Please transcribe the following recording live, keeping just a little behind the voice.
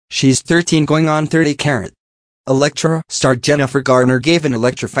She's 13 going on 30 carat. Electra star Jennifer Garner gave an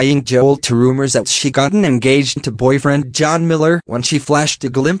electrifying jolt to rumors that she gotten engaged to boyfriend John Miller when she flashed a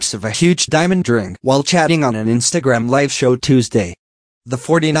glimpse of a huge diamond ring while chatting on an Instagram live show Tuesday. The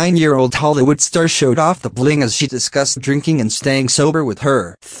 49-year-old Hollywood star showed off the bling as she discussed drinking and staying sober with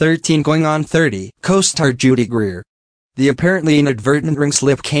her 13 going on 30 co-star Judy Greer. The apparently inadvertent ring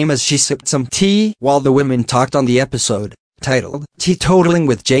slip came as she sipped some tea while the women talked on the episode, titled Teetotaling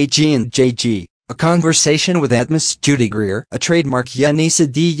with JG and JG, a conversation with Miss Judy Greer, a trademark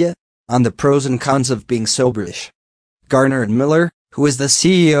Yenisadiya, on the pros and cons of being soberish. Garner and Miller, who is the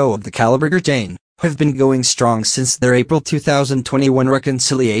CEO of the Caliber chain, have been going strong since their April 2021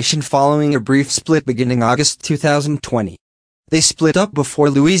 reconciliation following a brief split beginning August 2020. They split up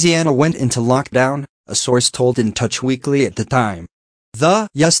before Louisiana went into lockdown, a source told In Touch Weekly at the time. The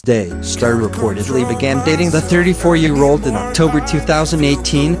Yes Day star reportedly began dating the 34-year-old in October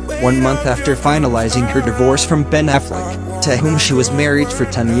 2018, 1 month after finalizing her divorce from Ben Affleck, to whom she was married for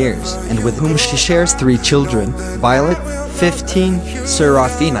 10 years and with whom she shares 3 children, Violet, 15,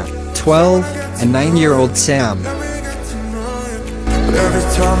 Serafina, 12, and 9-year-old Sam. Every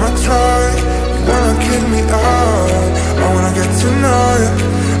time I try, you wanna kick me out. I wanna get to know you,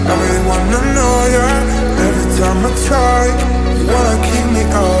 I really wanna know you. Every time I try, you wanna kick me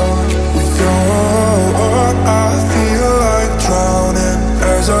out. With your I feel like drowning.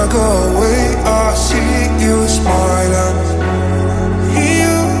 As I go away, I see you smiling.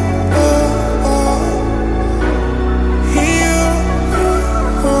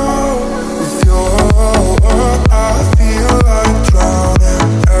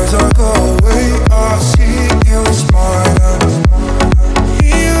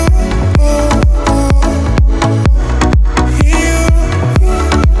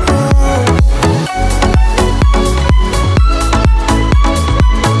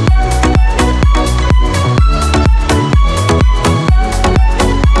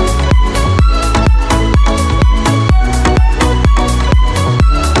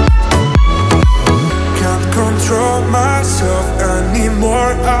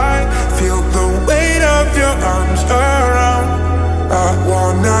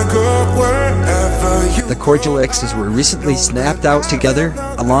 The cordial exes were recently snapped out together,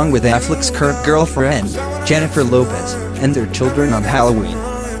 along with Affleck's current girlfriend, Jennifer Lopez, and their children on Halloween.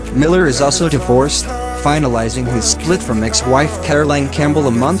 Miller is also divorced, finalizing his split from ex-wife Caroline Campbell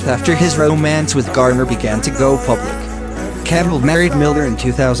a month after his romance with Garner began to go public. Campbell married Miller in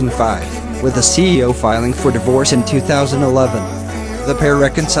 2005, with the CEO filing for divorce in 2011. The pair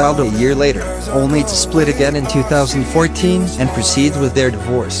reconciled a year later, only to split again in 2014 and proceed with their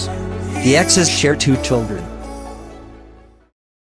divorce. The exes share 2 children.